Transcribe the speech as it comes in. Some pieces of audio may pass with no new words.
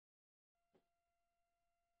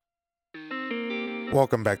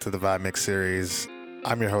Welcome back to the VibeMix series.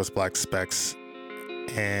 I'm your host, Black Specs,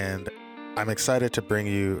 and I'm excited to bring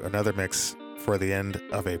you another mix for the end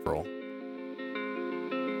of April.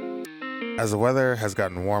 As the weather has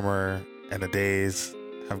gotten warmer and the days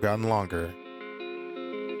have gotten longer,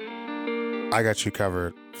 I got you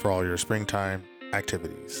covered for all your springtime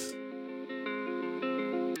activities.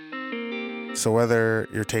 So whether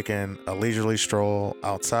you're taking a leisurely stroll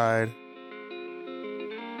outside,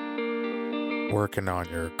 working on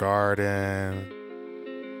your garden,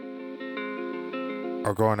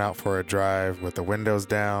 or going out for a drive with the windows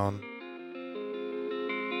down,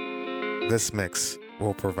 this mix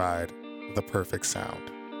will provide the perfect sound.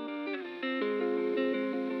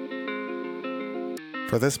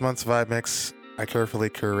 For this month's Vibe Mix, I carefully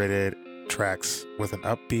curated tracks with an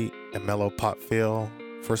upbeat and mellow pop feel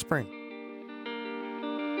for spring.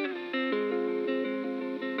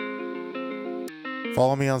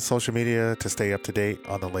 Follow me on social media to stay up to date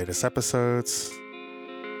on the latest episodes,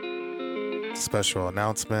 special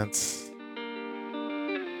announcements,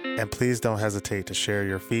 and please don't hesitate to share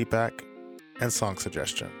your feedback and song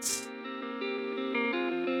suggestions.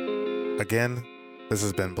 Again, this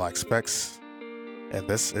has been Black Specs, and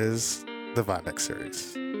this is the VibeMix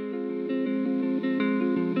series.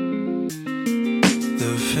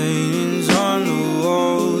 The paintings on the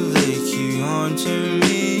wall, they keep haunting me.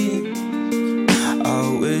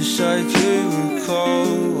 I wish I could recall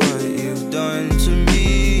what you've done to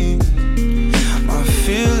me. My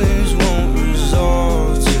feelings won't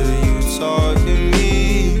resolve till you talk to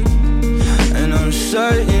me. And I'm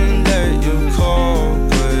certain that you'll call,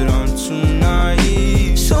 but I'm too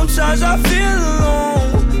naive. Sometimes I feel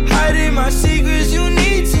alone, hiding my secrets you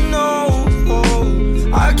need to know.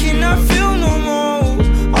 Oh, I cannot feel no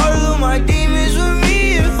more. All of my demons with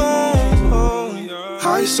me at home. Oh,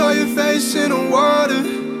 I saw your face in the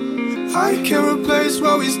water. I can't replace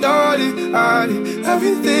what we started. I did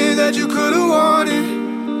everything that you could've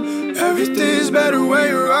wanted. Everything's better when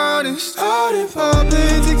you're honest. Out in public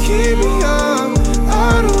to keep me up.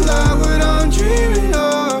 I don't like what I'm dreaming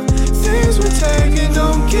of. Things we're taking,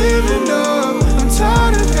 don't give it up. I'm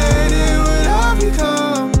tired of hating what I've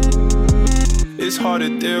become. It's hard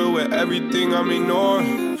to deal with everything I'm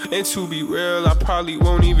ignoring. And to be real, I probably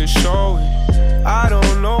won't even show it. I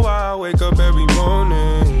don't know why I wake up every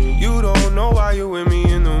morning. You don't know why you're with me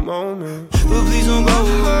in the moment. But please don't go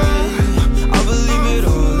away. I believe it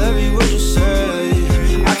all, every word you say.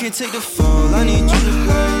 I can't take the fall, I need you to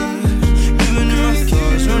play. Even in my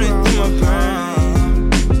thoughts, running through my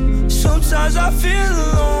brain. Sometimes I feel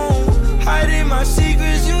alone, hiding my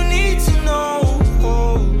secrets you need to know.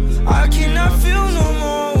 Oh, I cannot feel no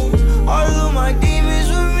more. All of my demons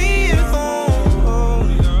with me at home. Oh,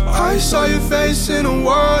 I saw your face in the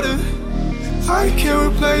water. I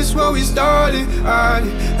can't replace what we started. I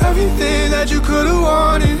did everything that you could've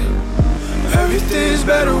wanted. Everything's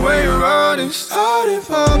better when you're honest. Out in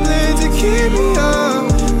public to keep me up.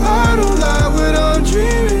 I don't like what I'm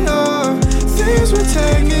dreaming of. Things we're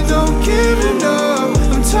taking, don't give it up.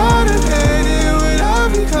 I'm tired of hating what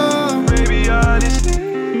I've become. Maybe honestly,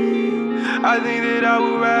 I think that I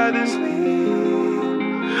would rather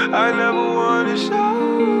sleep. I never wanna show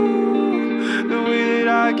the way that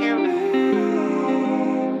I can be.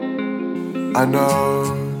 I know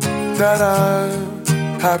that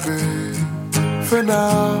I'm happy for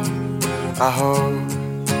now. I hope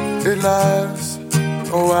it lasts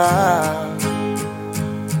a while.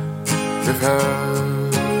 If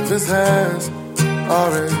heaven's hands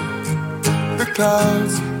are in the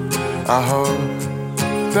clouds, I hope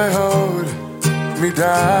they hold me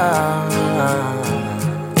down.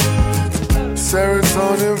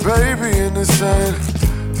 Serotonin, baby, in the sun,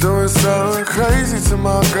 doing something crazy to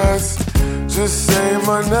my guts. Just say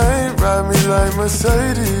my name, ride me like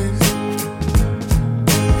Mercedes.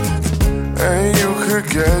 And you could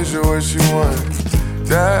get you what you want.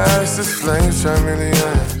 That ass is flames, try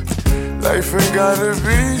million. Life ain't gotta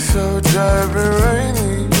be so dry and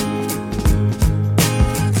rainy.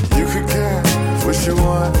 You could get what you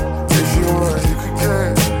want, if you want. You could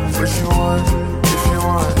get what you want, if you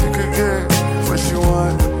want. You could get what you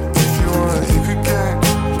want, if you want. You could get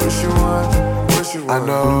what you want, what you want. I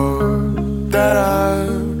know that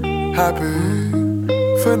I'm happy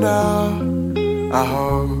for now. I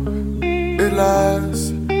hope it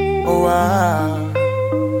lasts a while.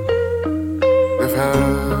 If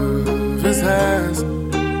heaven's hands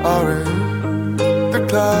are in the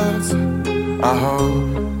clouds, I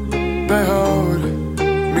hope they hold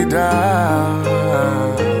me down.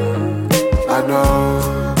 I know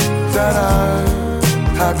that I'm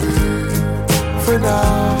happy for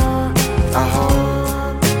now. I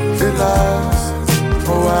hope it lasts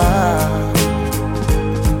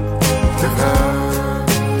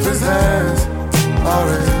Heaven's hands are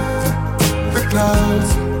in the clouds,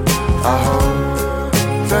 I hope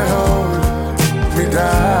they hold me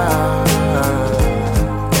down.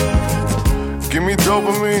 Give me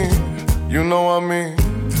dopamine, you know what I mean.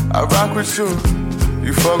 I rock with you,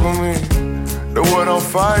 you fuck with me. The world on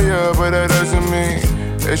fire, but that doesn't mean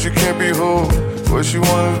that you can't be who, what you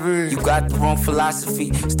wanna be. You got the wrong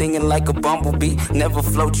philosophy, stinging like a bumblebee. Never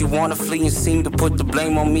float, you wanna flee and seem to put the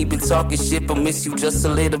blame on me. Been talking shit, but miss you just a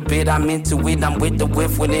little bit. I'm into it, I'm with the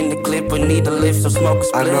whiff within the clip, but need a lift, so smoke a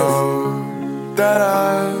split. I know that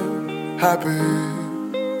I'm happy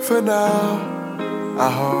for now. I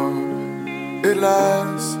hope it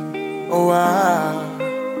lasts a while.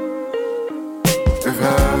 If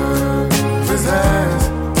heaven's hands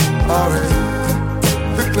are in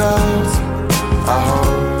the clouds, I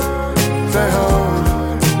hope they hold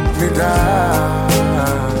me down.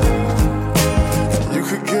 You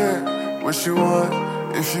could get what you want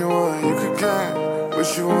if you want. You could get what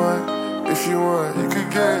you want if you want. You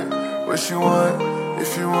could get what you want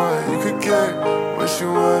if you want. You could get what you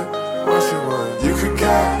want, what you want. You could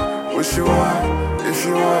get what you want if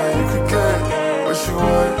you want. You could get what you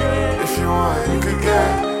want if you want. You could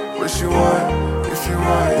get what you want if you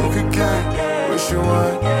want. You could get what you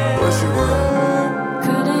want, what you want.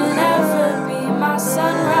 Couldn't ever be my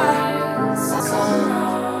sunrise.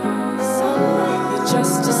 You're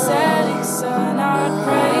just a setting sun. I'd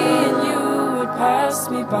pray and you would pass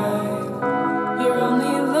me by. You're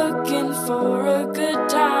only looking for a good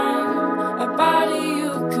time, a body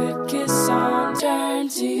you could kiss on. Turn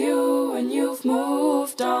to you and you've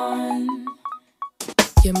moved on.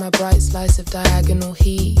 You're my bright slice of diagonal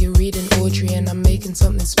heat. You're reading Audrey and I'm making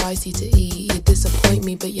something spicy to eat. You disappoint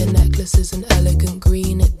me, but your necklace is an elegant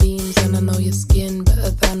green. It beams and I know your skin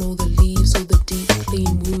better than all the leaves. All the deep,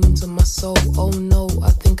 clean wounds on my soul. Oh no,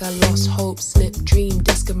 I think I lost hope. Slip, dream,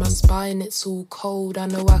 disc in my spine, it's all cold. I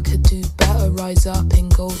know I could do better, rise up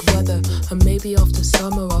in cold weather. And maybe after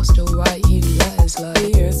summer I'll still write you letters like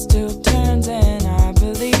the earth still turns and I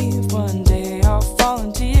believe one day I'll fall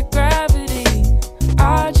into your gravity.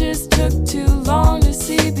 I just took too long to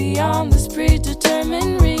see beyond this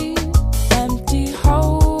predetermined read. Empty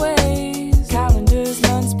hallways, calendars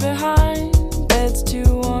months behind. Bed's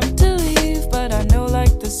too warm to leave, but I know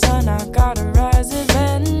like the sun I gotta rise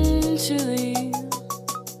eventually.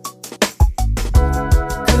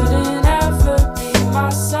 Couldn't ever be my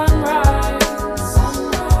sunrise.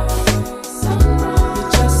 You're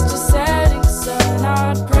just a setting sun.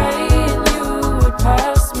 I'd pray and you would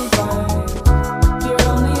pass me by.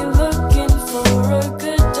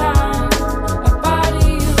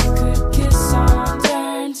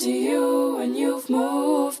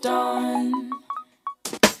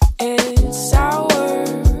 It's sour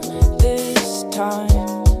this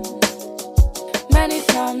time. Many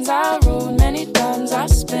times I rode, many times I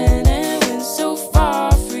spin. It went so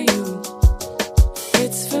far for you.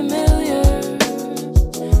 It's familiar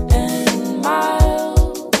and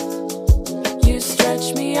mild. You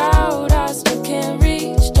stretch me out, I still can't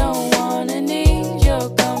reach. Don't wanna need your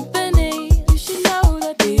company. You should know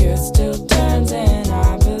that the earth still turns and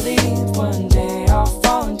I believe one day I'll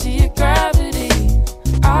fall into your gravity.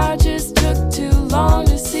 I just took too long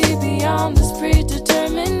to see beyond this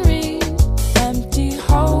predetermined read. Empty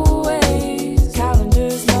hallways,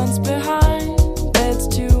 calendars months behind. Bed's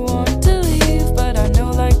too warm to leave, but I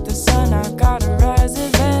know like the sun I gotta rise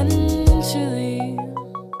eventually.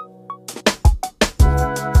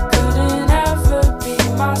 Couldn't ever be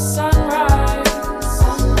my sunrise.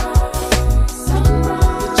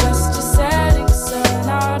 You're just a setting sun.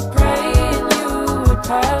 I'd pray and you would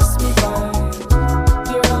pass me by.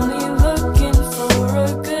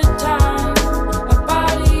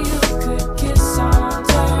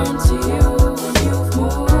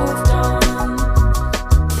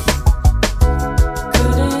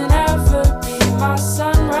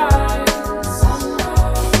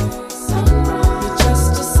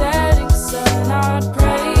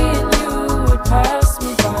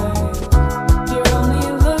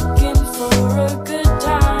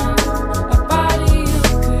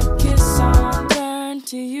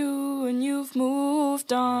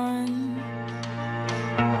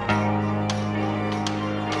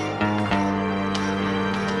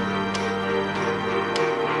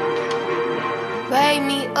 Wake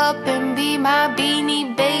me up and be my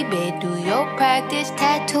beanie, baby. Do your practice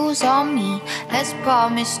tattoos on me. Let's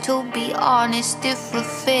promise to be honest if we're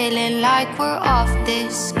feeling like we're off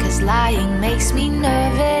this. Cause lying makes me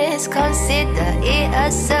nervous. Consider it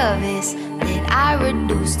a service. Then I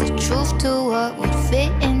reduce the truth to what would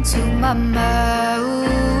fit into my mouth.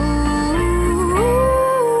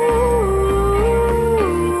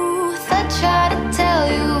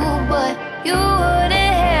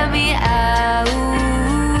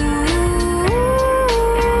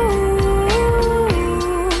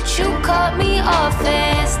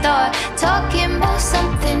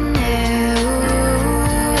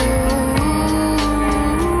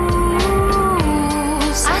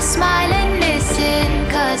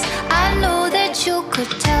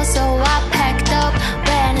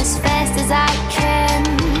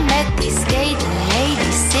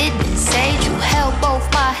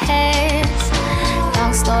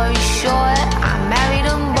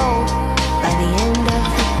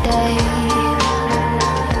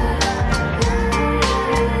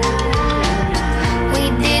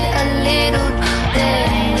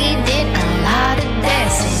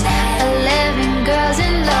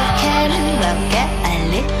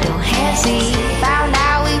 see. Found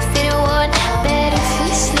out we fit one bed if we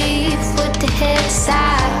sleep with the head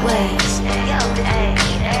sideways.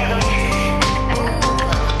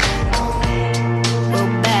 Well,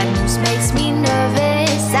 bad news makes me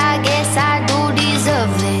nervous. I guess I do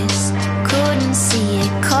deserve this. Couldn't see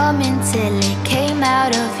it coming till it came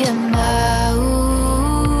out of your mouth.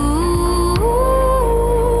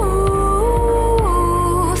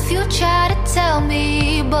 You try to tell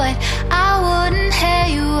me, but I wouldn't hear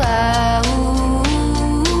you out.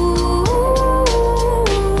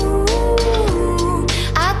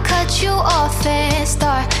 I cut you off and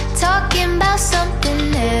start talking about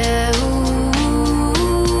something else.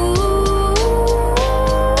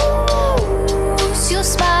 You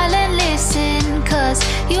smile and listen, 'cause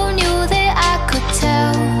you knew that I could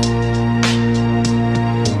tell.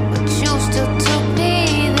 But you still took me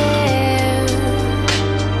there.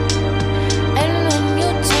 And when you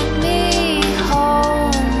took me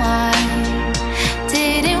home, I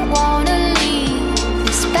didn't wanna leave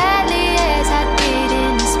as badly as I did,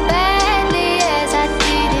 and as badly as I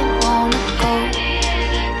didn't wanna go.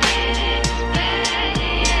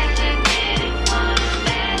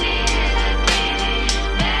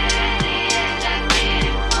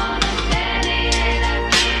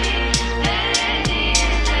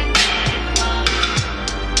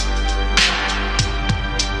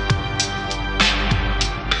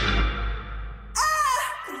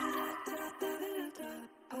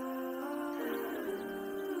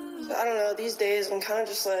 I don't know, these days I'm kind of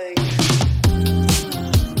just like,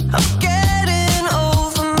 I'm getting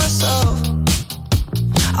over myself.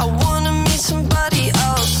 I wanna meet somebody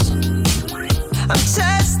else. I'm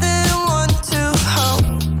testing 1, 2, how?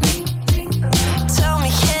 Tell me,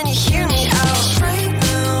 can you hear me out right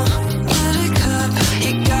now? Let it cup.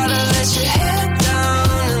 You gotta let your head down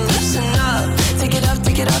and listen up. Take it up,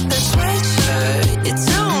 that sweatshirt. It's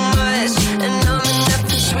too much, and I'm an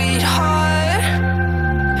effing sweetheart.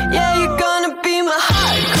 Yeah, you're gonna be my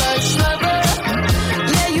hot crush lover.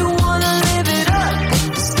 Yeah, you wanna live it up with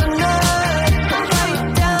the stunner. Right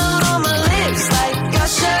down on my lips like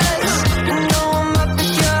gushers. You know I'm up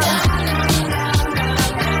with you.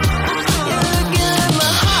 You're looking like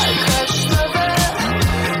my hot crush lover.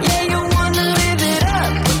 Yeah, you wanna live it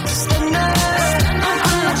up with the stunner.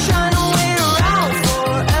 I'm not trying to wait around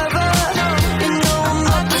forever. You know I'm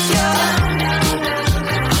up with you.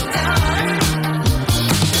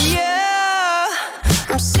 Yeah,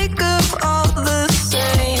 I'm sick of all the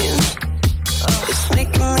same. It's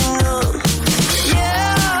making me numb.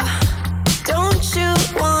 Yeah, don't you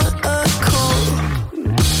want a cool?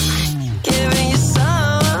 Giving you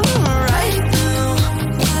some right now.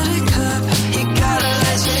 Let it cup. You gotta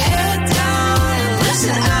let your head down and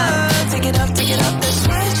listen up. Take it up, that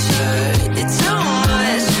sweatshirt. It's too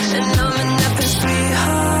much, and I'm an effing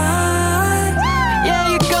sweetheart. Yeah,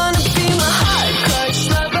 you're gonna be my hot crush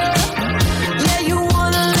lover. Yeah, you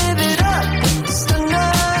wanna live it up with the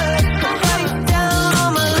stunner. Right down on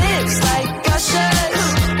my lips like gushers.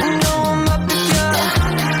 You know I'm up with you.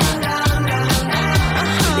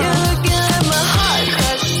 You're looking like my hot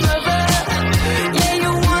crush lover. Yeah,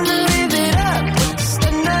 you wanna live it up with the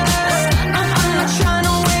stunner. I'm not trying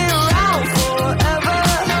to wait around forever.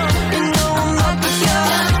 You know I'm up with you.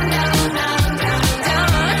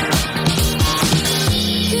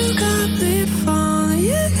 You got me falling,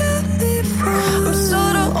 you got me falling. I'm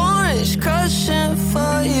sort of orange, crushing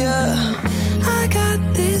for you. I got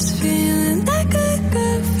this feeling, that good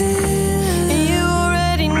feeling. And you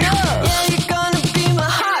already know. Yeah, you're gonna be my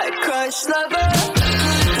hot crush lover.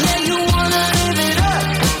 Yeah, you wanna live it up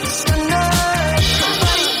with the stunner.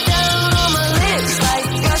 Right down on my lips like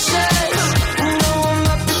gushers. You know I'm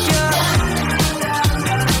up with you.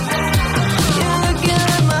 You're looking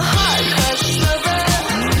like my hot crush lover.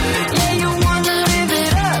 Yeah, you wanna live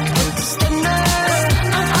it up with the stunner.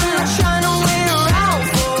 I'm not trying to wait around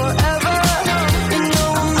forever. You know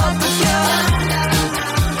I'm up with you.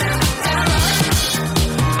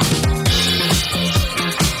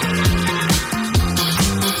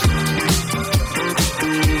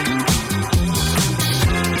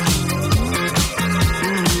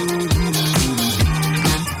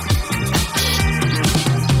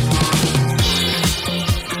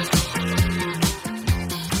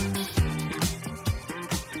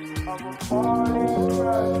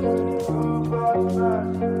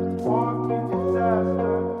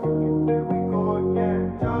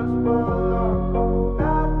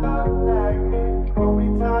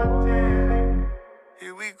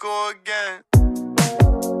 Here we go again.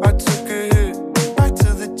 I took a hit right to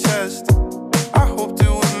the chest. I hoped it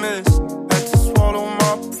was missed. Had to swallow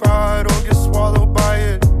my pride or get swallowed by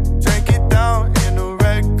it. Drank it down in a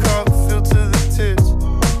red cup, feel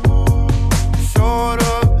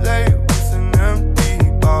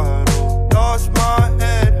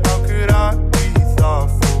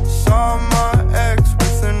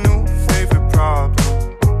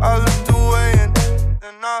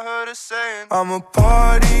saying? I'm a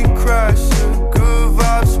party crasher, good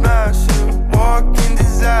vibe smasher, walking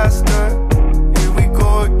disaster. Here we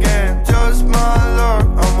go again, just my luck.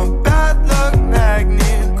 I'm a bad luck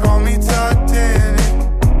magnet, call me Titanic.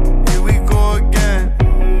 Here we go again.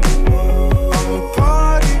 I'm a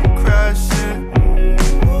party crasher,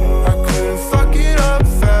 I couldn't fuck it up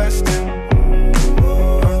faster.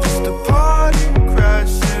 I'm just a party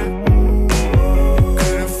crasher,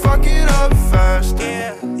 couldn't fuck it up faster.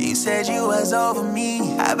 Yeah, you said you was over me.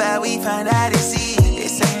 How about we find out and see?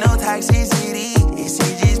 This ain't no toxicity. This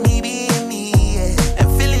is just me being me. Yeah.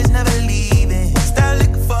 And feelings never leaving. Start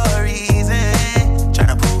looking for a reason.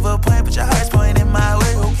 Tryna prove a point, but your heart's pointing my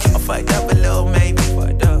way. I'm fucked up a little, maybe.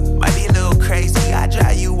 Might be a little crazy. I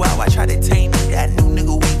drive you out, I try to tame me. That new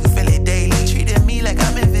nigga, we can feel it daily. Treating me like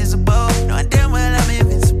I'm invisible. Knowing damn well I'm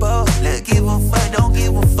invincible. Look, give a fuck, don't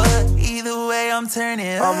give a fuck. Either way, I'm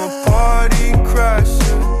turning up. I'm a party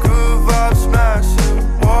crasher, good vibe smasher,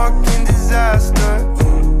 walking disaster.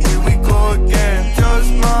 Here we go again,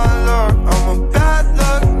 just my luck. I'm a bad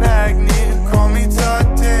luck magnet, call me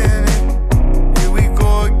Titanic. Here we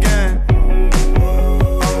go again.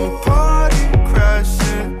 I'm a party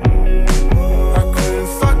crasher, I couldn't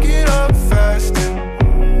fuck it up faster.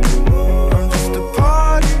 I'm just a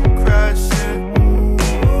party crasher,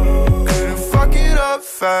 couldn't fuck it up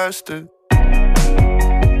faster.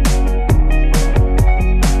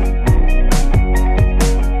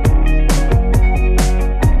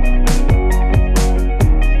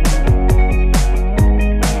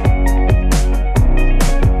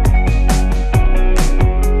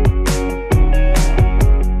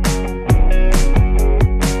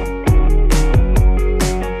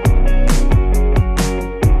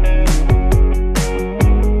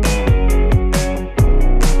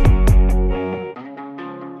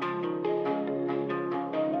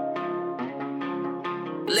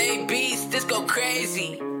 Lay beats, this go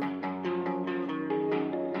crazy.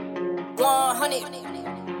 100.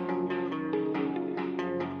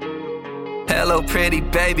 Hello pretty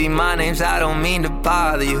baby, my name's I don't mean to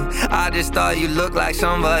bother you. I just thought you looked like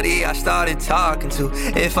somebody I started talking to.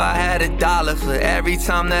 If I had $1 for every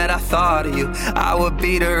time that I thought of you, I would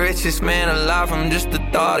be the richest man alive from just the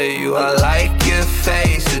thought of you. I like your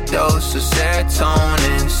face, a dose of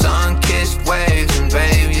serotonin, sun-kissed waves, and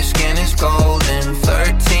babe, your skin is golden.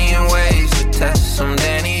 13 ways to test some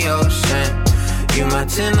Danny Ocean. You my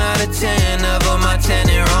 10 out of 10, never my 10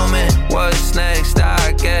 enrollment. What's next?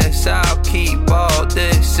 I guess I'll keep all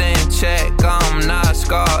this in check. I'm not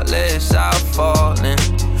scarless, I'm falling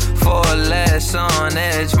for less on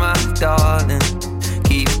edge, my darling.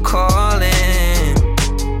 Keep calling.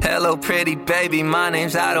 Hello pretty baby, my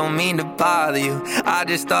name's I don't mean to bother you. I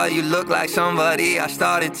just thought you looked like somebody I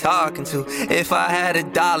started talking to. If I had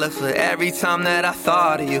 $1 for every time that I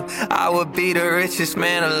thought of you, I would be the richest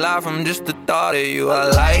man alive from just the thought of you. I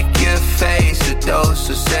like your face, a dose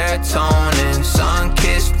of serotonin,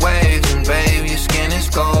 sun-kissed waves, and babe, your skin is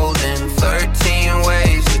golden. 13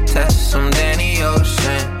 ways to test some Danny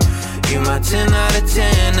Ocean. You my 10 out of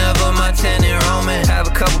 10, never my 10 enrollment. Have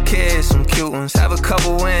a couple kids, some cute ones. Have a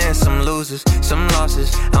couple wins, some losers, some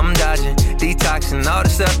losses. I'm dodging, detoxing, all the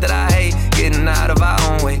stuff that I hate. Getting out of our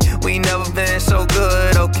own way. We never been so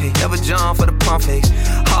good, okay. Never jump for the pump fakes.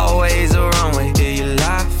 Always a runway. Yeah, you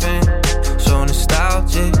laughing, so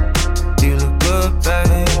nostalgic. You look good,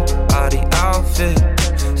 babe. Body outfit.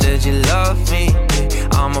 Said you love me,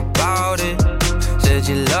 yeah, I'm about it. Said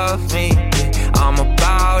you love me, yeah, I'm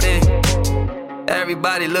about it.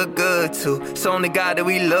 Everybody look good too. It's only God that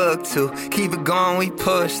we look to. Keep it going, we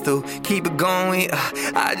push through. Keep it going, we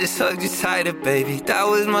I just hugged you tighter, baby. That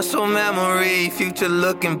was my soul memory. Future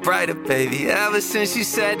looking brighter, baby. Ever since you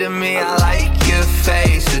said to me, I like your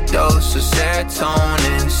face, a dose of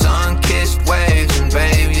serotonin, sun-kissed waves, and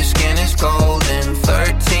babe, your skin is golden.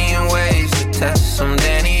 13 ways to test some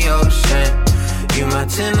Danny Ocean. You my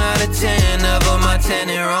 10 out of 10, never my 10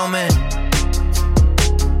 enrollment.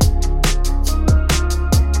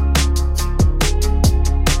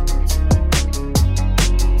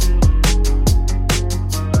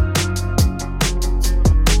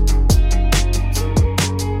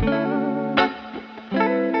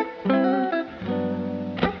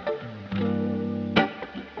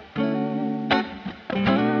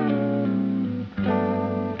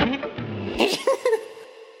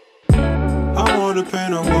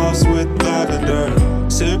 Paint our walls with lavender.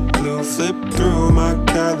 Sip blue, flip through my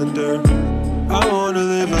calendar. I wanna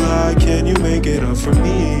live a lie, can you make it up for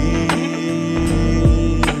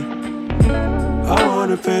me? I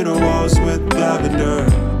wanna paint our walls with lavender.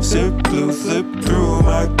 Sip blue, flip through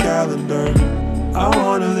my calendar. I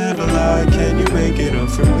wanna live a lie, can you make it up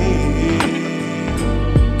for me?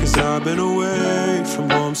 Cause I've been away from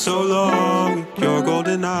home so long. Your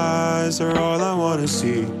golden eyes are all I wanna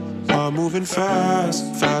see. I'm moving fast,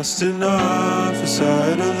 fast enough for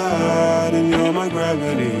satellite, and you're my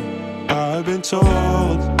gravity. I've been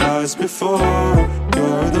told lies before.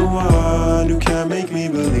 You're the one who can't make me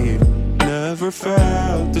believe. Never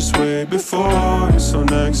felt this way before. So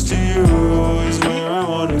next to you is where I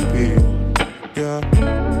wanna be. Yeah.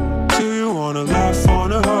 Do you wanna laugh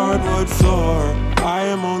on a hardwood floor? I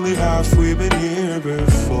am only half, we've been here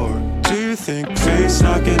before. Do you think fate's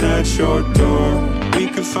knocking at your door? We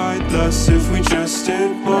could fight less if we just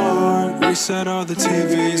did more. Reset all the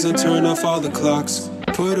TVs and turn off all the clocks.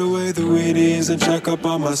 Put away the Wheaties and check up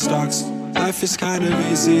on my stocks. Life is kind of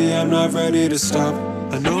easy, I'm not ready to stop.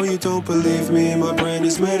 I know you don't believe me, my brain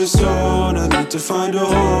is made of stone. I need to find a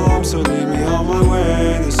home, so lead me on my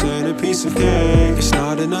way. This ain't a piece of cake, it's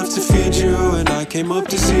not enough to feed you. And I came up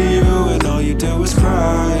to see you, and all you did was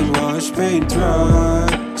cry and watch paint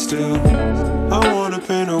dry. Still, I wanna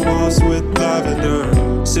paint our walls with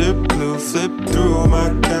lavender. Sip blue, flip through my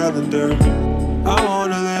calendar. I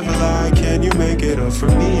wanna live a lie, can you make it up for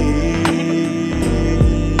me?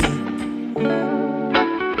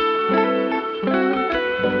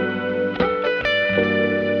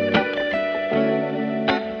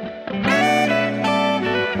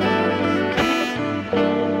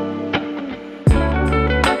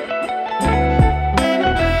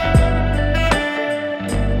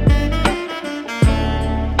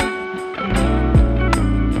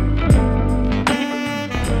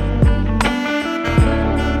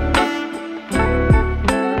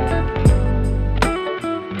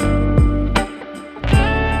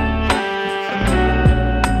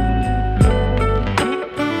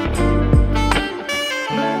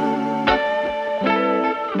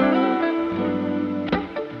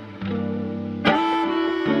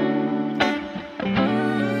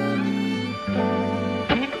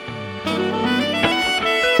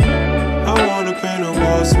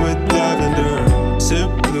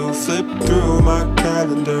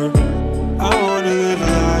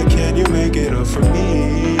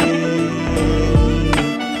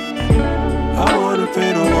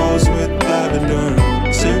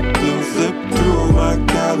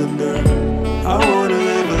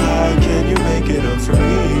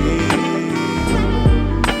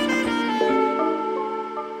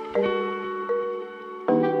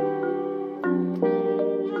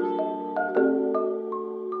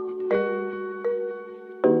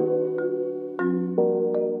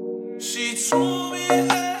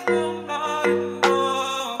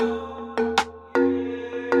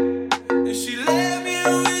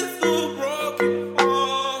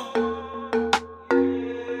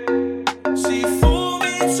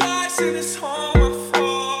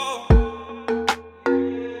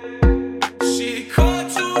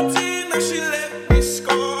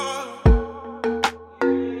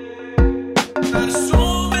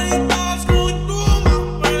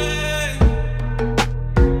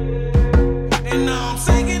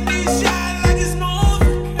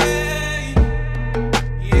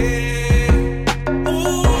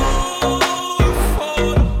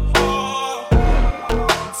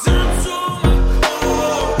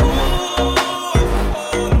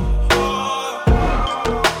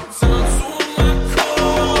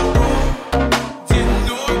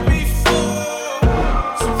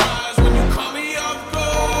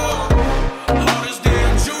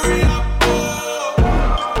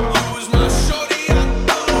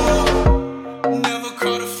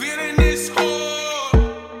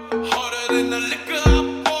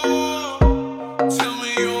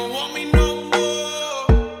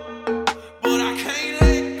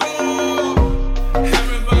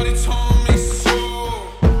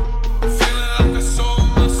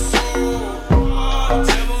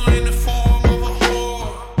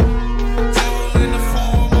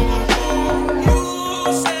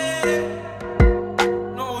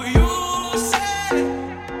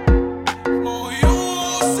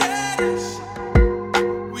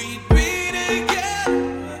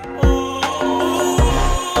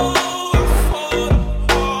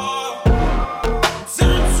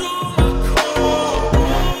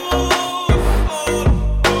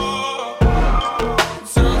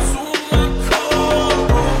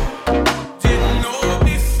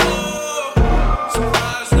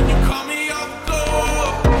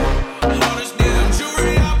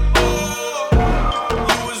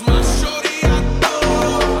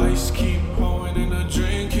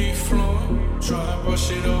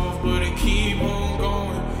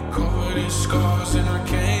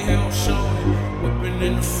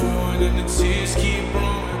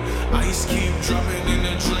 Ice keep dropping and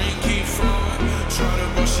the drink keep flowing. Try to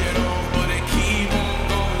brush it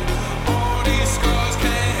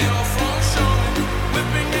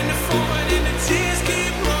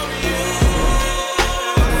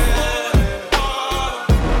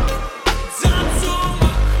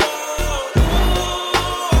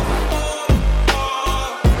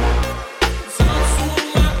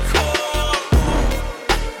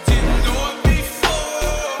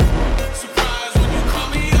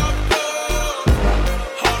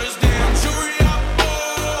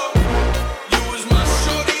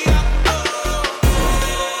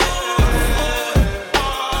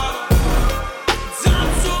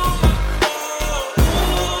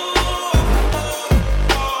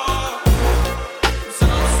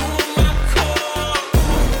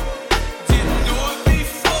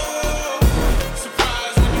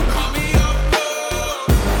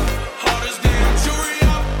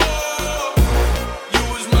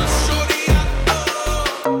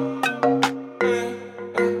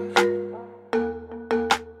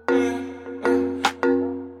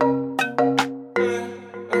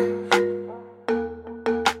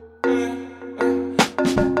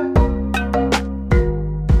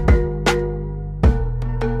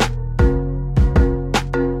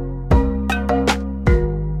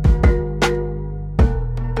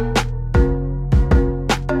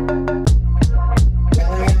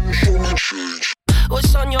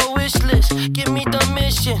give me the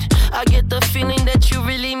mission. I get the feeling that you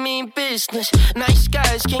really mean business. Nice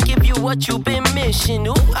guys can't give you what you've been missing.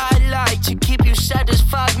 Ooh, I like to keep you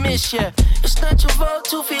satisfied, miss ya. It's not your fault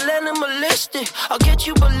to feel animalistic. I'll get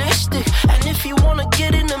you ballistic. And if you wanna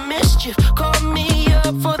get in the mischief, call me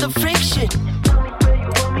up for the friction.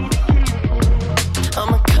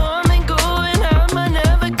 I'ma come and go and I'ma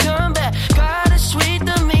never come back. Got a sweet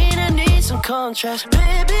demeanor, need some contrast.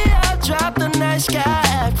 Baby, I'll drop the nice guy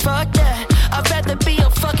act. Fuck that, I'd rather be a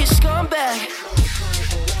fucking scumbag.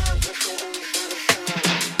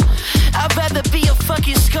 I'd rather be a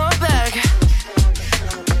fucking scumbag.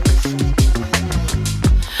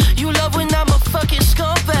 You love when I'm a fucking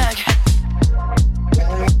scumbag.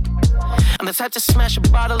 I'm the type to smash a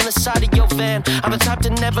bottle inside of your van. I'm the type to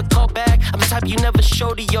never call back. I'm the type you never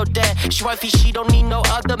show to your dad. She wifey, she don't need no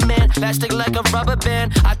other man. Elastic like a rubber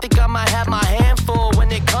band. I think I might have my hand full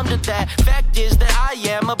when it comes to that. Fact is that I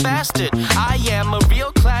am a bastard. I am a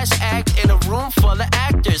real class act in a room full of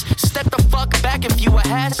actors. Step the fuck back if you a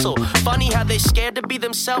hassle. Funny how they scared to be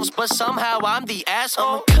themselves, but somehow I'm the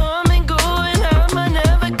asshole. I'ma come and go and I'ma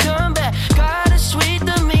never come back. Got a sweet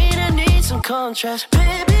demeanor, need some contrast.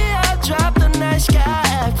 Baby, I'll drop the nice guy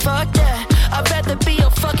act. Fuck that, I'd rather be a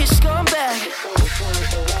fucking scumbag.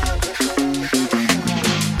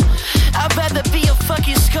 I'd rather be a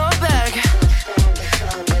fucking scumbag.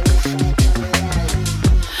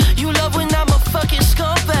 You love when I'm a fucking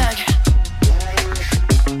scumbag.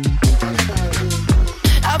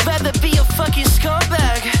 I'd rather be a fucking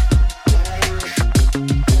scumbag.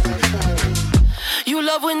 You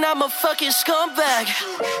love when I'm a fucking scumbag.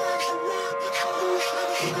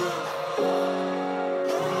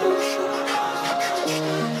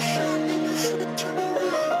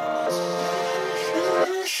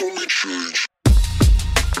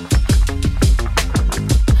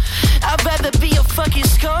 I'd rather be a fucking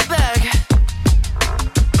scumbag.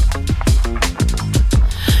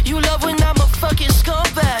 You love when I'm a fucking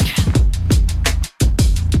scumbag.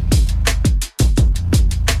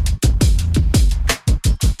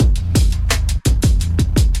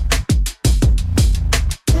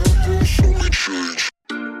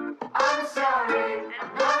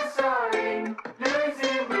 I'm sorry,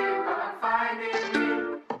 losing you, I'm finding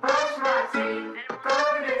you. Brush my teeth, go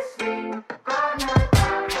to sleep, got no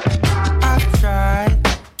time. I've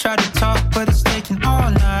tried to talk, but it's taking all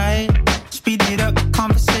night. Speed it up,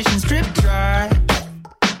 conversations drip dry.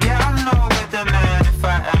 Yeah, I'm no weather man if I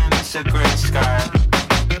am, it's a gray sky.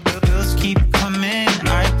 Bills keep coming,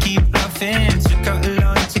 I keep bluffing. Took out a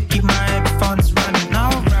loan to keep my headphones running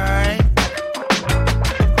alright.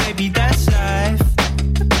 Baby, that's life.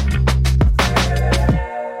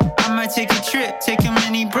 I might take a trip, take a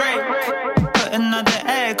mini break. Put another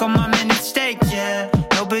egg on my mini steak, yeah.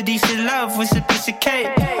 Nobody said love was a piece of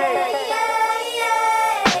cake.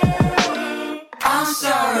 I'm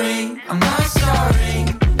sorry, I'm not sorry.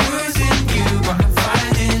 Losing you, but I'm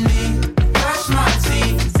finding me. Brush my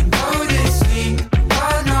teeth and go to sleep.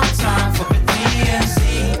 Got no time for a DMC.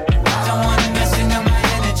 I don't wanna messing up my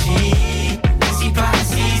energy. Busy buying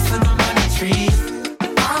seeds for the money tree.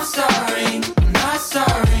 I'm sorry, I'm not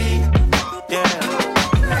sorry. Yeah.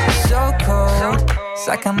 So cold, it's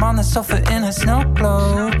like I'm on the sofa in a snow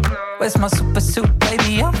globe. Where's my super suit,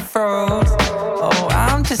 baby? I'm froze. Oh,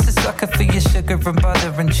 I'm just a sucker for your sugar and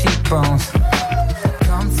butter and cheekbones.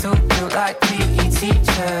 Come through, you like PE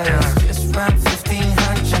teachers. Just ran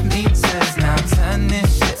 1,500 meters. Now turn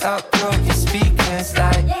this shit up, blow your speakers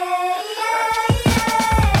like.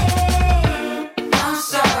 I'm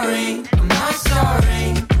sorry, I'm not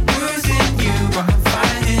sorry. Losing you, but I'm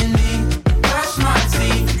finding me. Brush my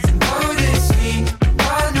teeth and go to sleep.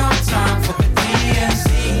 Got no time for the DMC.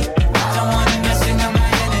 I don't wanna messing up my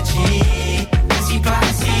energy. Busy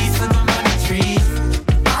buying seeds for the money tree.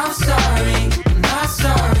 I'm sorry, I'm not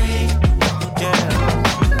sorry. Yeah.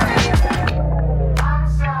 I'm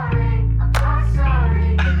sorry, I'm not sorry.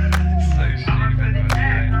 So stupid,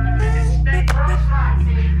 brush my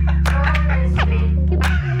teeth, go to sleep.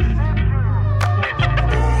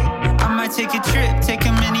 I might take a trip, take a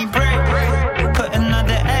mini break. Put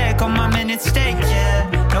another egg on my minute steak, yeah.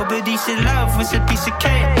 Nobody said love was a piece of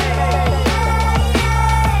cake.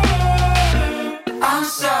 I'm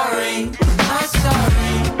sorry, I'm not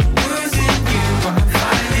sorry. Losing you, but I'm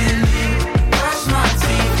finding me. Brush my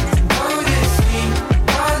teeth, go to sleep.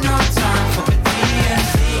 Got no time for a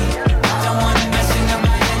DMC. I don't wanna messing up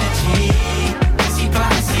my energy. Busy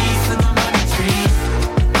buying seeds for the money tree.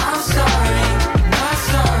 I'm sorry, I'm not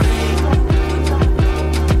sorry.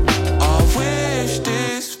 I wish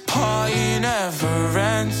this party never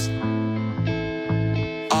ends.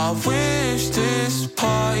 I wish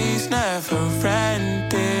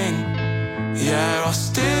ending. Yeah, I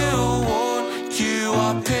still want you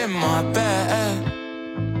up in my bed.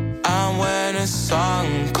 And when the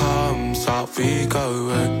sun comes up, we go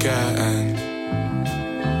again.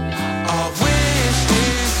 I wish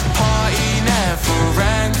this party never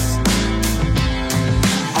ends.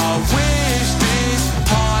 I wish this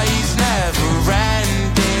party's never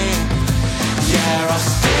ending. Yeah, I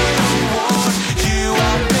still want you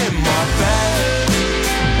up in my bed.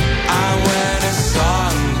 And when the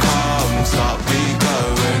sun comes up, we go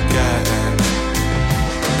again.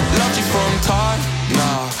 Loved you from time,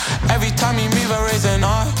 nah. Every time you move, I raise an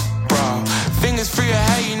eyebrow. Fingers through your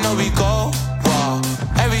hair, you know we go. Wow.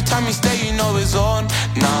 Every time you stay, you know it's on.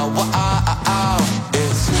 Now,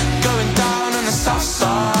 it's going down on the south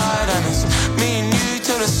side, and it's me and you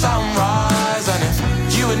till the sunrise. And if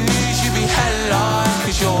you were news, you'd be headline,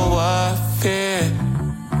 'cause you're worth it.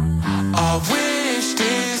 I wish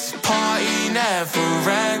this party never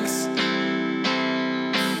ends.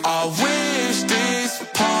 I wish this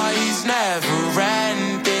party's never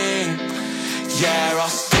ending. Yeah, I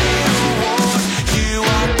still want you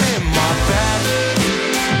up in my bed.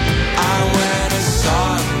 And when the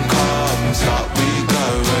sun comes up, we go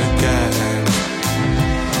again.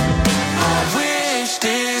 I wish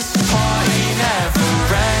this party never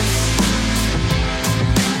ends.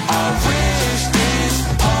 I wish this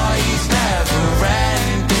party's never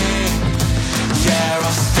ending. Yeah,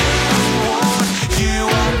 I still want you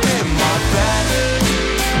up in my bed.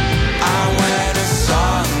 And when the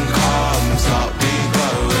sun comes up, we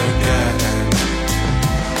go again.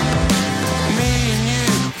 Me and you,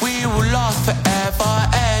 we will last forever.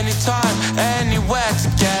 Anytime, anywhere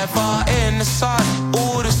together. In the sun,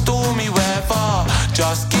 all the stormy weather.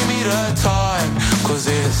 Just give me the time, 'cause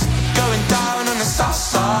it's going down on the south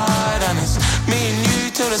side. And it's me and you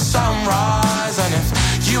till the sunrise. And if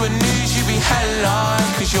you were news, you'd be headline,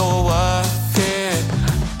 'cause you're worth it.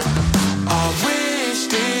 I wish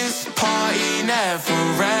this party never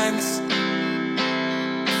ends.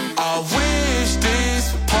 I wish this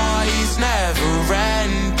party's never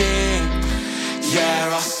ending.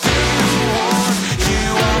 Yeah, I still want you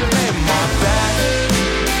up in my bed.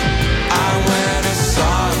 And when the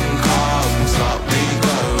sun comes up, we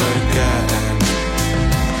go again.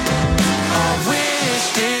 I wish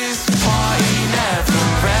this party never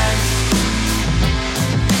ends.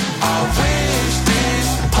 I wish this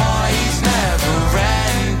party's never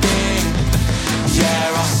ending.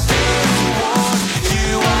 Yeah, I still want you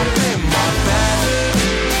up in my bed.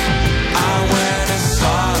 And when the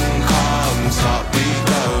sun comes up, we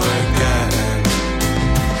go again.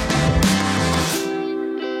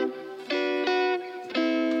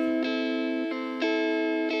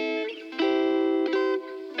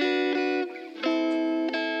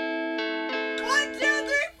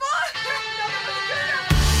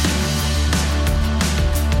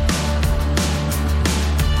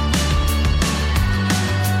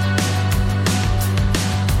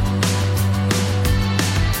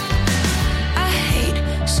 I hate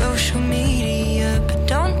social media, but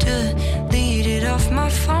don't delete it off my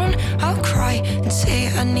phone. I'll cry and say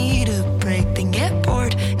I need a break, then get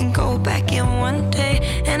bored and go back in one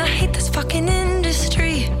day. And I hate this fucking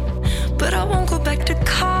industry, but I won't go back to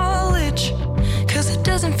college, 'cause it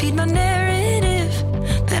doesn't feed my narrative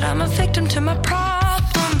that I'm a victim to my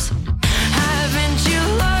problems. Haven't you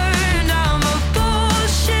learned I'm a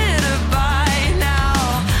bullshitter by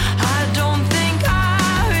now? I don't think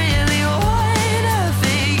I really wanna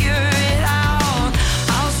figure it out.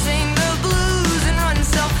 I'll sing the blues and run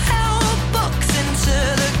self-help books into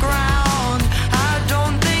the ground. I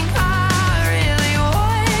don't think I really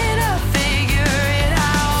wanna figure it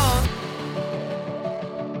out.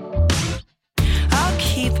 I'll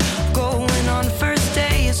keep going on first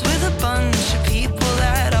days with a bunch of people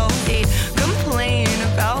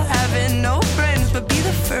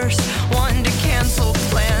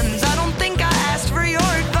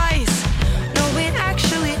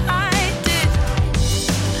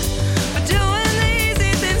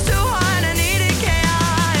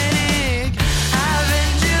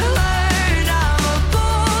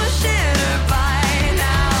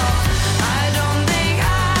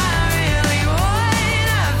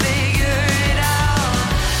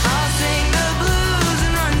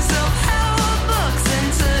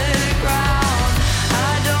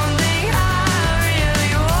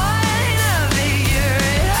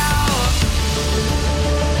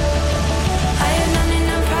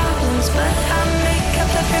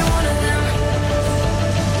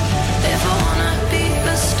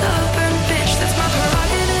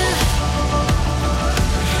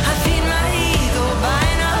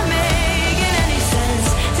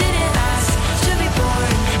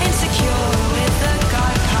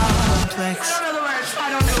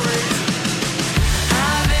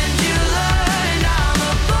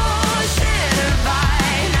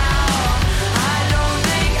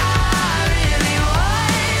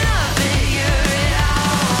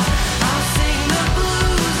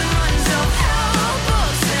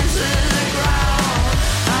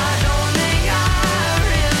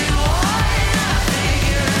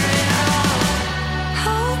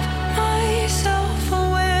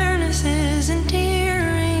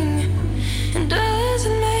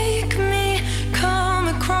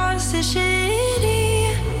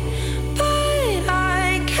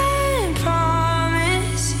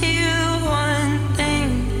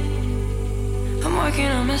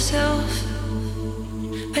working on myself,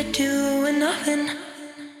 but doing nothing.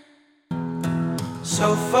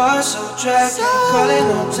 So far, so trapped, calling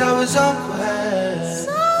on towers on quest.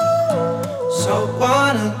 So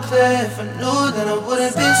on a cliff, I knew that I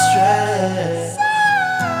wouldn't be stressed.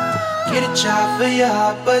 Get a job for your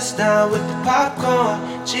heart, bust down with the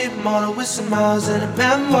popcorn. Cheap model with some miles and a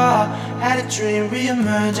memoir. Had a dream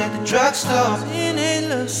re-emerge at the drugstore. Seeing it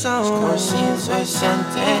look so Scorsese soy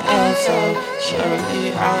sentimental.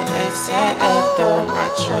 Surely I'll accept. My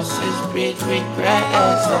choices breed regret.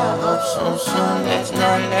 Hope soon, let's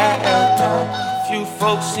not let go. Few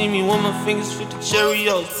folks see me with my fingers fit the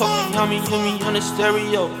Cheerios. Puffy, yummy on the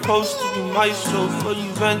stereo. Post to be maestro for the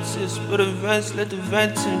events. For the events, let the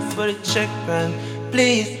vents in for the check band.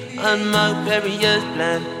 Please, unmark barriers,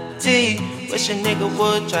 plenty. Wish a nigga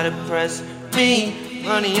would try to press me.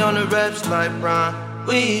 Money on the reps like Brian.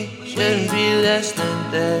 We shouldn't be less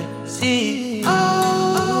than they see.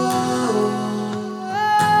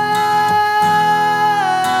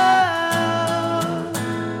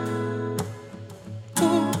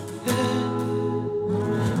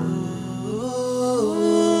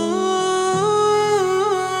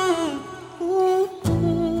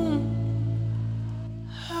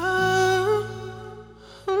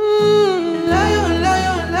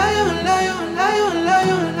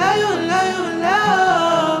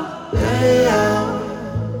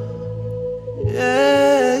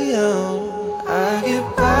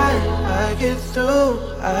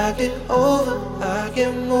 I get over, I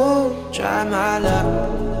get moved. Try my luck,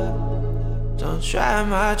 don't try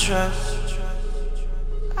my trust.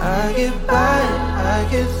 I get by, I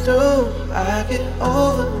get through, I get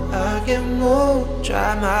over, I get moved.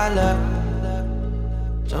 Try my luck,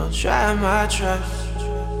 don't try my trust.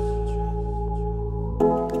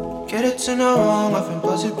 Get it to know wrong, I've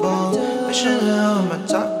impossible. Wishing on my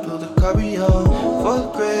top, build a Cabrio.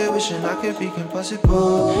 Fourth grade, wishing I could be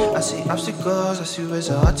impossible. I see obstacles, I see ways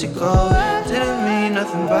hard to go. Didn't mean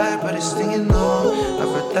nothing by it, but it's stinging low. I've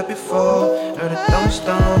heard that before, heard it throwing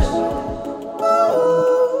stones.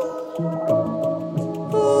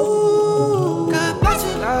 God bless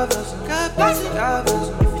you, lovers, God bless you, lovers.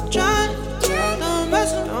 If you're trying, don't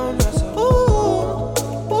mess up, don't mess up.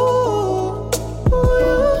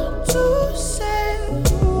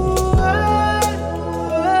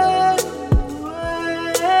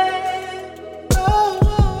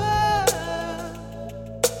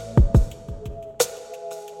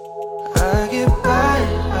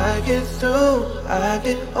 I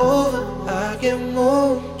get over, I get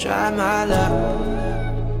moved. Try my luck,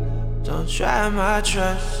 don't try my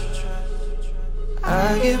trust.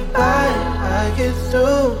 I get by, I get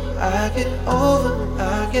through, I get over,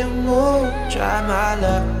 I get moved. Try my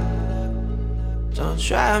luck, don't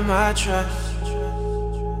try my trust.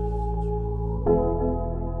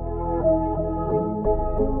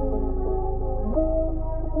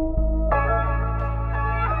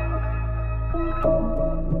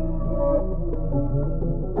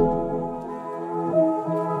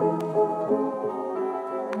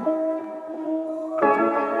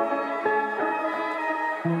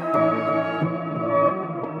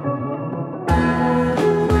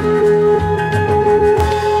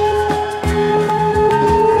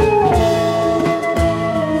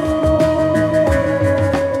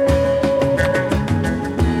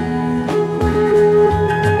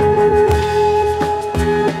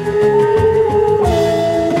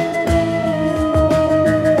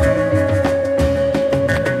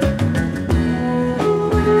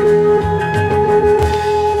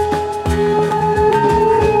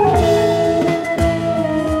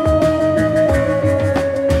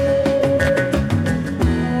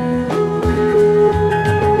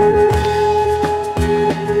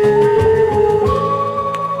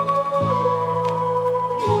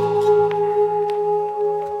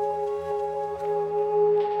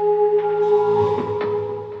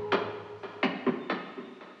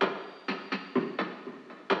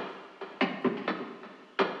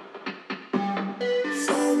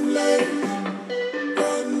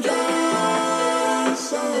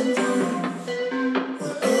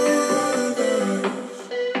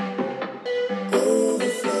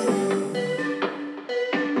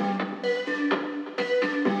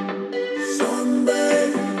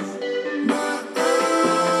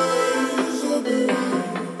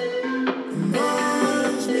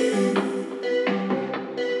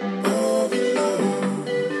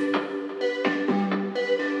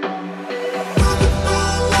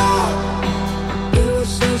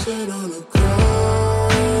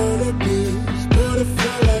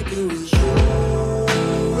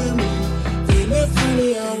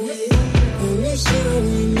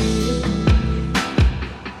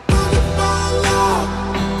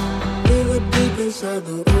 inside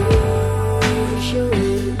the ocean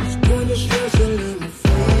waves. Kinda stress and let me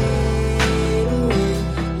fade away.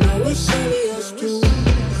 Now it's only us two.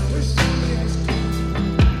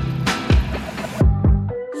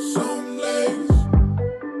 Some days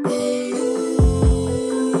polluted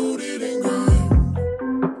and grime,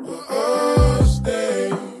 but us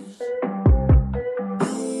days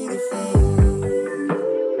beautiful.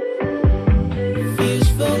 Feels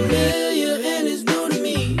familiar and it's new to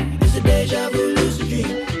me. It's a deja vu, lucid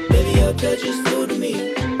dream. Baby, your touch is food to me.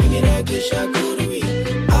 Bring it that good charcuterie.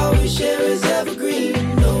 All we share is evergreen.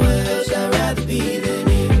 Nowhere else I'd rather be than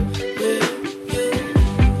here with you.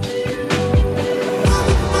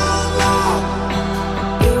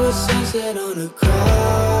 It was sunset on a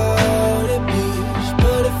crowded beach,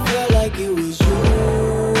 but it felt like it was you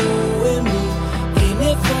and me. Ain't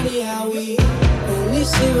it funny how we only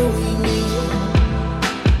see what we need?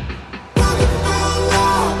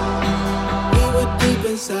 We were deep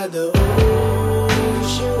inside the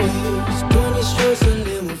ocean waves. 20 strokes and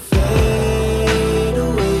then we fade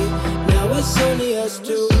away. Now it's only us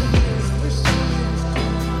two.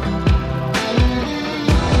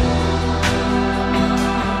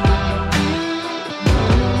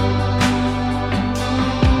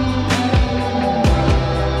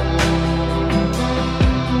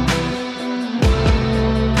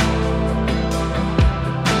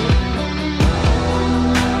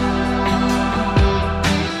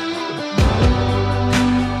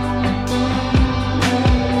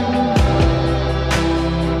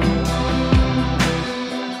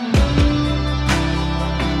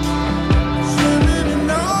 Swimming in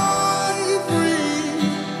ivory.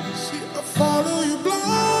 See, I follow you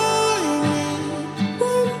blindly.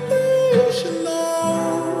 One thing you should know.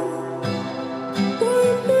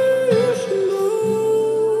 One thing you should know.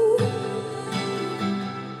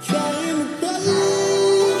 Trying to play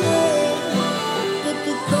it, but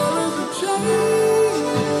the colors have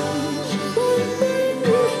changed. One thing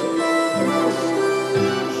you should know.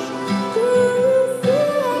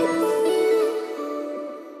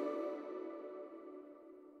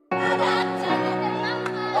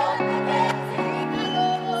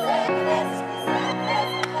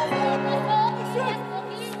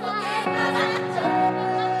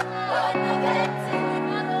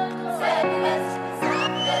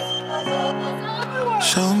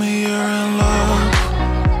 Show me you're in love.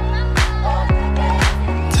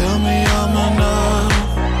 Tell me I'm enough.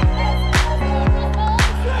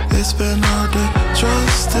 It's been hard to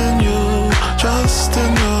trust in you, trust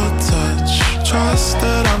in your touch, trust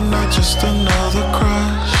that I'm not just another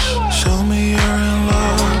crush. Show me you're in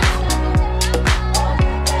love.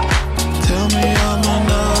 Tell me I'm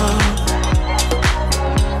enough.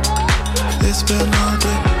 It's been hard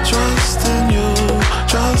to trust in you,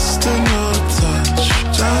 trust in your touch.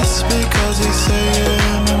 Just because you say you're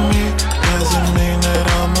into me doesn't mean that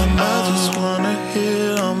I'm enough. I just wanna hear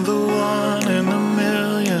I'm the one in a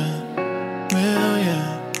million.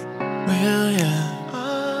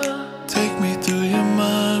 Take me through your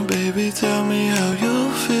mind, baby, tell me how you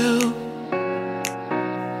feel.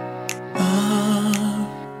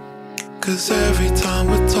 'Cause every time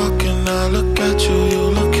we're talking, I look at you, you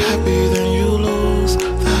look happy, then you lose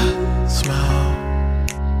that smile.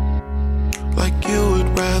 Like you would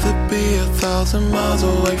rather be 1,000 miles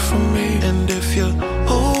away from me. And if you're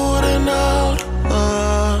holding out,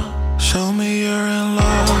 show me you're in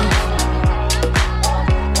love.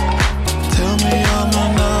 Tell me I'm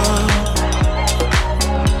enough.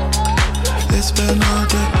 It's been hard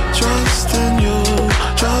to trust in you,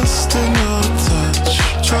 trust in your touch,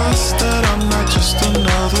 trust that I'm not just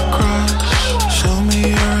another crush. Show me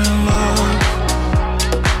you're in love.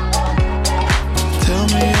 Tell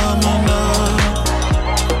me I'm enough.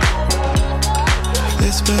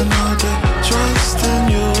 It's been hard to trust in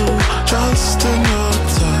you, trust in your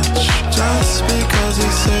touch. Just because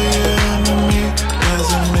you say you're into me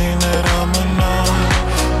doesn't mean that I'm enough.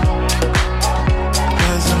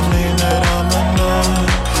 Doesn't mean that I'm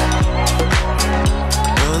enough.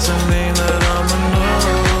 Doesn't mean that I'm enough.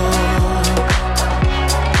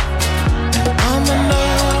 I'm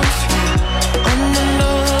enough, yeah. I'm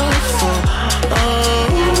enough for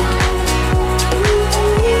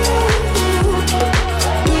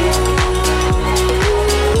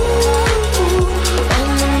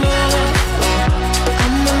I'm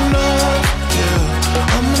enough, yeah.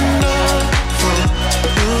 I'm enough for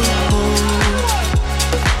you.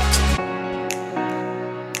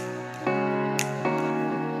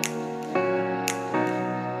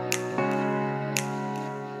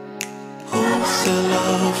 Who said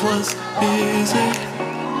love was easy?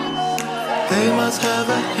 They must have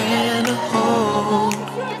a hand to hold.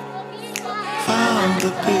 Found the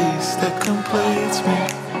piece that completes me.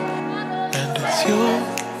 And it's you,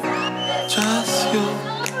 just you.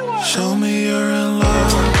 Show me you're in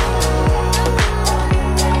love.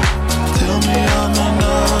 Tell me I'm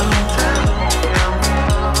enough.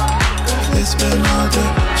 It's been all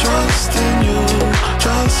day. Trust in you,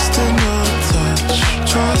 trust in your touch.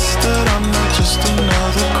 Trust that I'm not just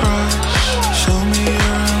another crush. Show me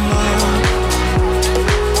you're in love.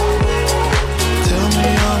 Tell me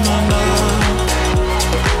I'm enough.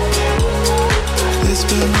 It's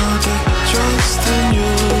been all day. Trust in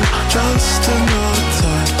you, trust in your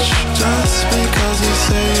touch. Just because you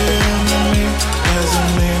say you're into me doesn't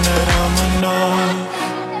mean that I'm enough.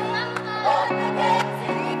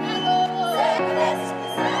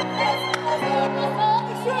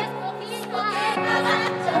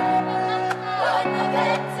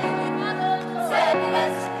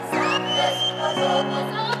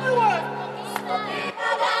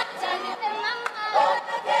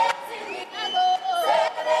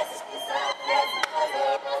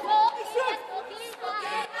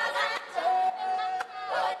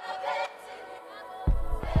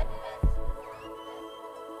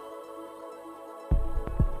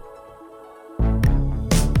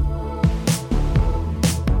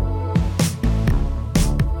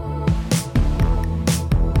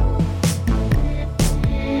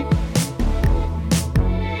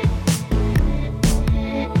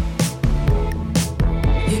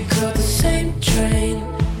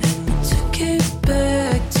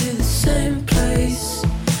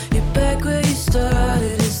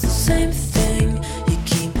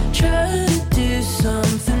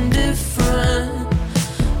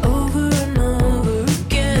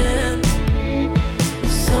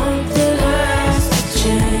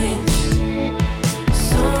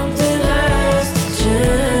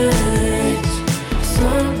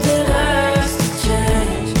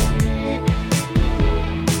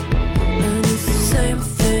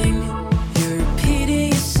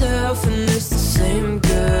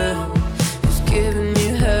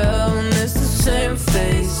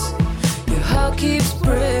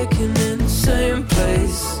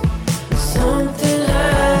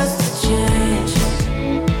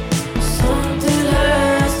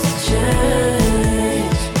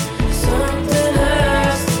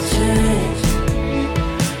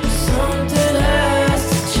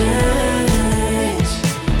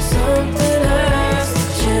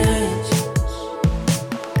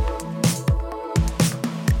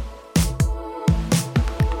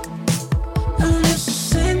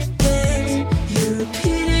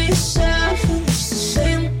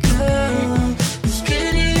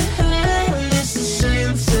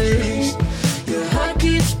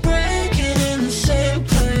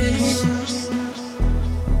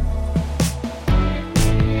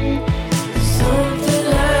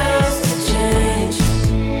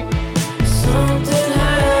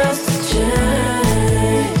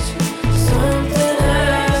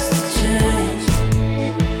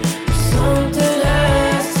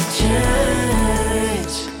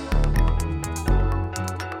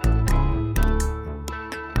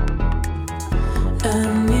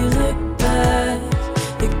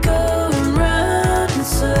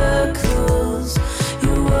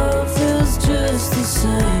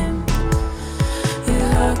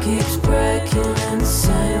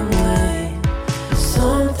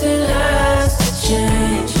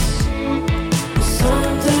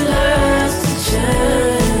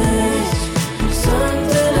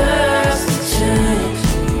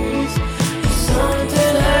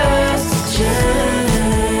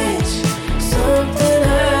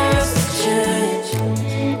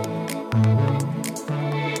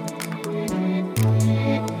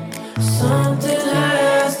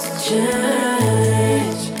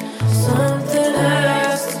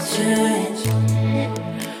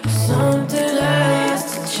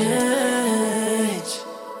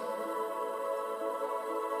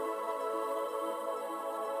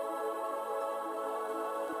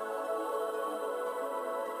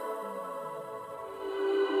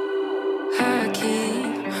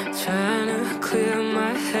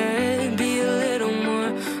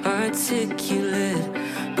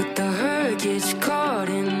 But the hurt gets caught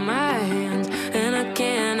in my hand.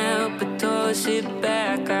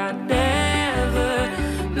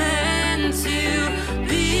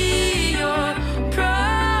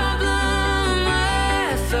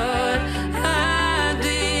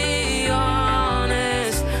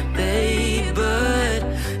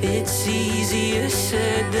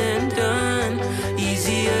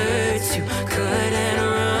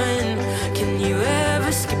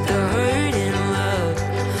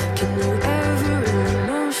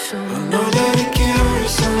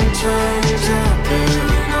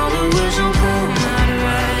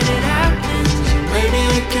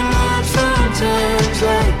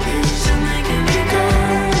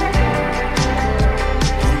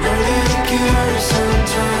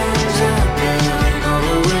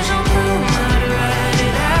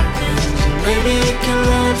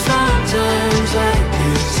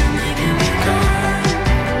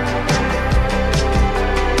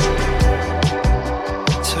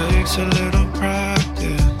 takes a little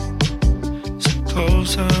practice. So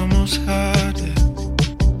close, I almost had it.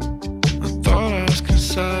 I thought I was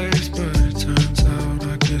concise, but it turns out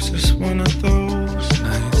I guess it's one of those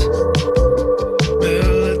nights.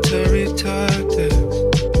 Military tactics,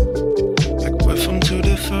 like we're from two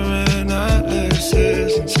different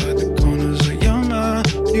atlases. Inside the corners of your mind,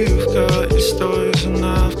 you've got your stories and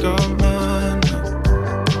I've got mine.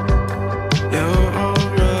 You're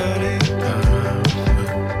already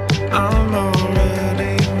perfect, I'm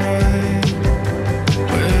already mine.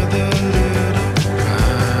 With a little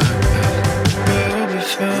practice, we'll be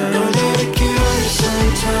fine. Know that it can hurt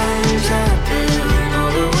sometimes out there. Know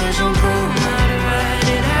the words don't come out right,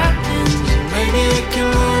 it happens. Maybe it can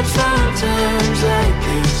learn sometimes like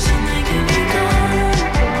this, and they can be gone.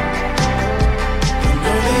 I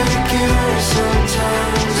know that it can hurt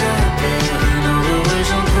sometimes out there. Know the words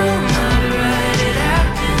don't come out right, it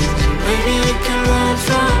happens. Maybe it can learn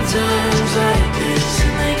sometimes like this,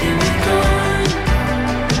 and they can be gone.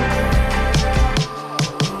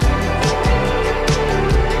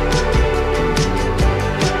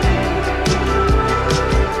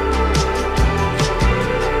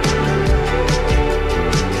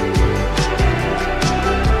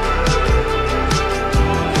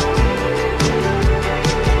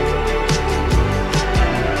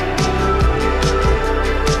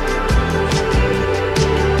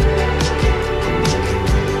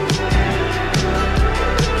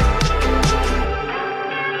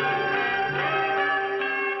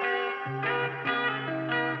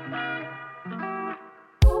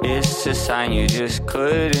 It's a sign you just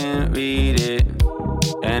couldn't read it.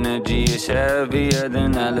 Energy is heavier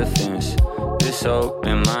than elephants. This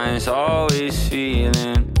open mind's always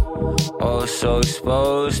feeling oh so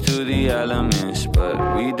exposed to the elements, but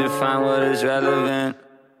we define what is relevant.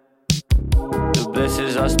 The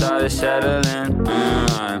blisters all started settling.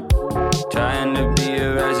 I'm trying to be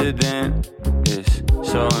a resident. It's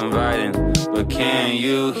so inviting, but can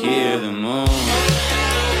you hear the moon?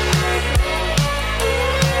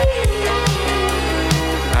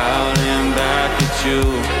 Howling back at you,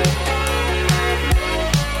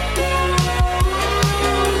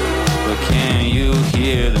 but can you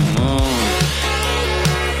hear the moon?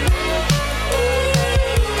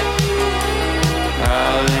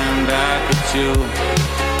 Howling back at you.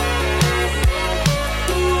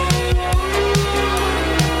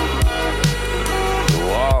 The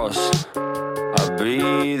walls are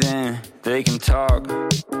breathing, they can talk,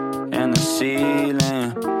 and the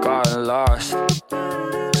ceiling got lost.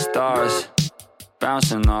 Stars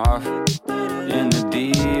bouncing off in the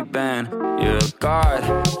deep end. You're God,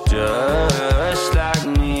 just like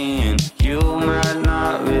me, and you might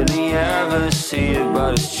not really ever see it,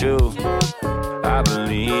 but it's true. I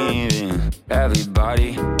believe in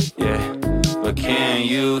everybody, yeah, but can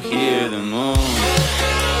you hear the moon?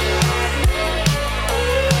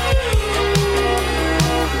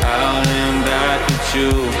 Howling back at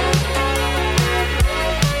you.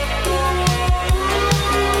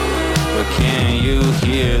 Can you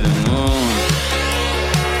hear the moon?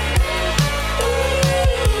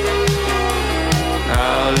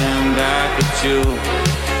 Howling back at you.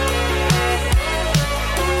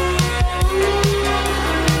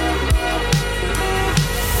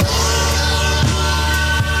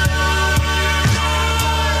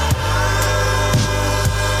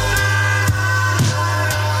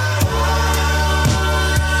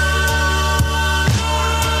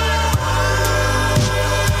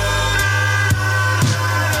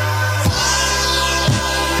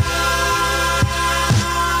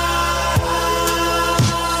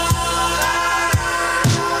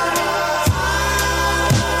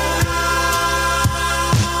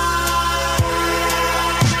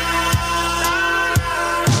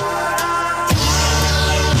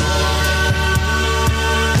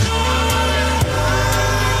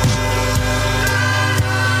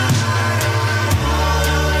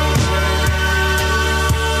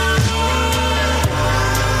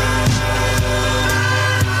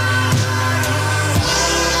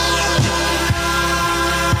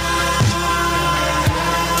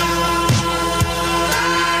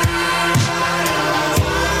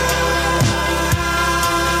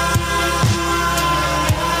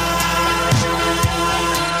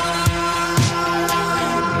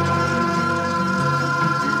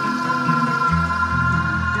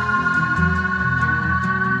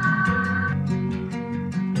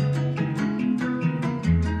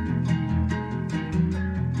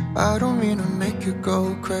 I don't mean to make you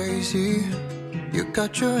go crazy. You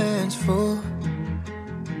got your hands full.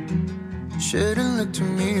 Shouldn't look to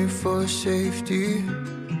me for safety.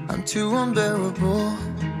 I'm too unbearable.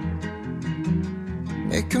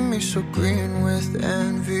 making me so green with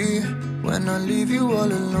envy when I leave you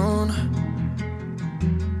all alone.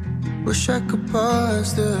 Wish I could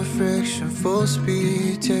pause the friction, full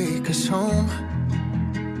speed, take us home.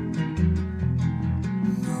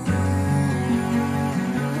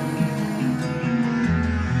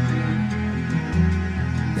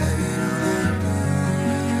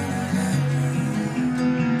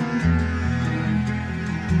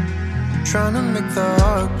 Trying to make the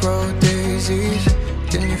heart grow daisies.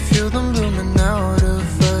 Can you feel them blooming out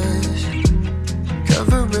of us?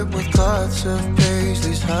 Cover it with cloths of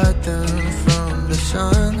paisleys, hide them from the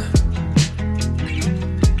sun.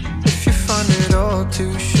 If you find it all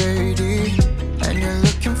too shady and you're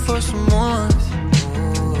looking for some warmth,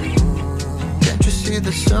 can't you see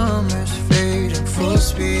the summer's fading? Full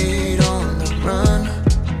speed on the run.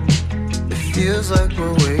 It feels like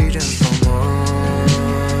we're waiting for more.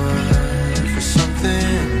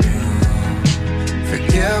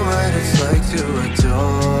 Forget what it's like to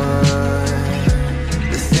adore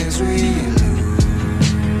the things we lose.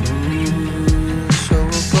 So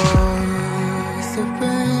above the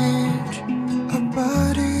range, our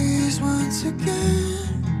bodies once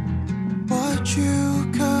again. Watch you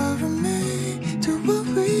cover me, do what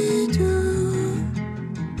we do.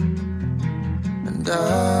 And I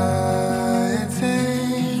ain't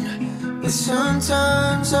vain, but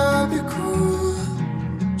sometimes I'll be cruel.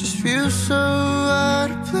 Feel so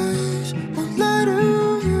out of place, won't lie to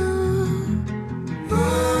you.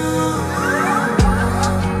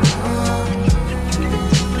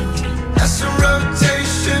 That's some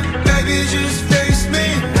rotation, baby, just face me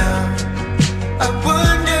now. I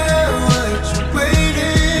wonder what you're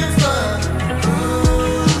waiting for.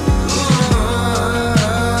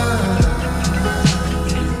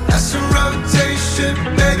 That's some rotation,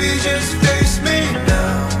 baby, just face me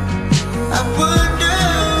now. I wonder.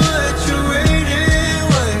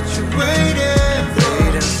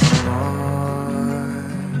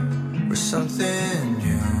 Something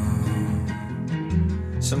new,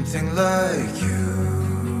 something like you.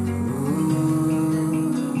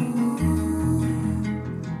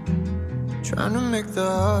 Trying to make the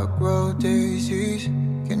heart grow daisies.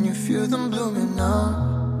 Can you feel them blooming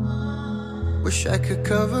now? Wish I could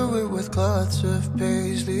cover it with cloths of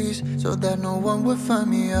paisleys so that no one would find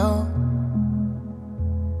me out.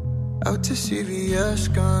 Out to CVS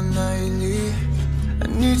gone nightly. I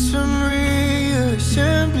need some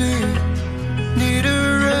reassembly. Need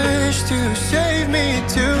a rush to save me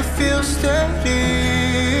to feel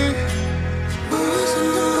steady.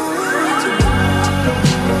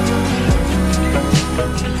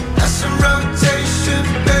 That's some rotation,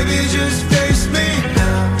 baby, just face me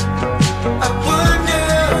now. I wonder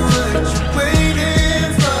what you're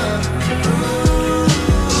waiting for.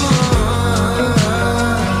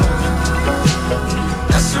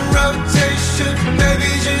 That's some rotation,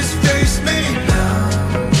 baby, just face me now.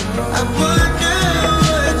 I wonder.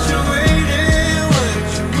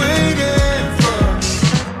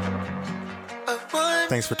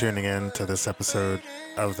 Thanks for tuning in to this episode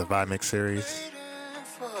of the VibeMix series.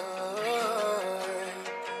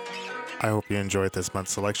 I hope you enjoyed this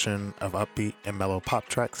month's selection of upbeat and mellow pop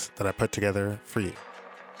tracks that I put together for you.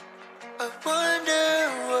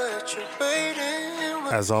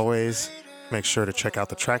 As always, make sure to check out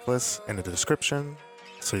the track list in the description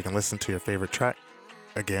so you can listen to your favorite track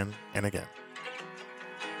again and again.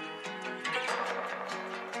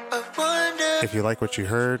 If you like what you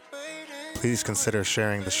heard, please consider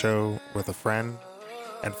sharing the show with a friend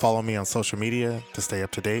and follow me on social media to stay up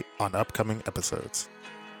to date on upcoming episodes.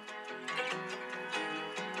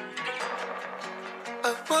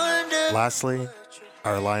 Lastly, I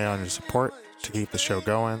rely on your support to keep the show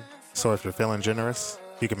going, so if you're feeling generous,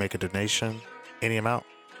 you can make a donation, any amount,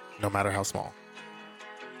 no matter how small.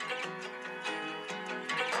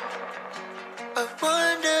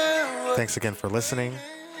 Thanks again for listening,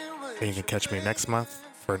 and you can catch me next month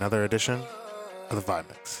for another edition of the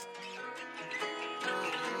VibeMix.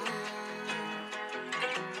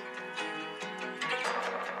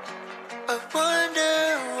 I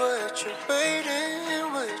wonder what you're waiting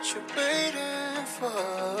for.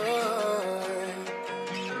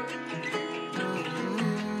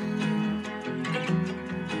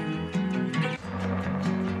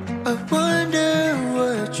 I wonder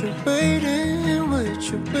what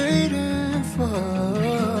you're waiting for.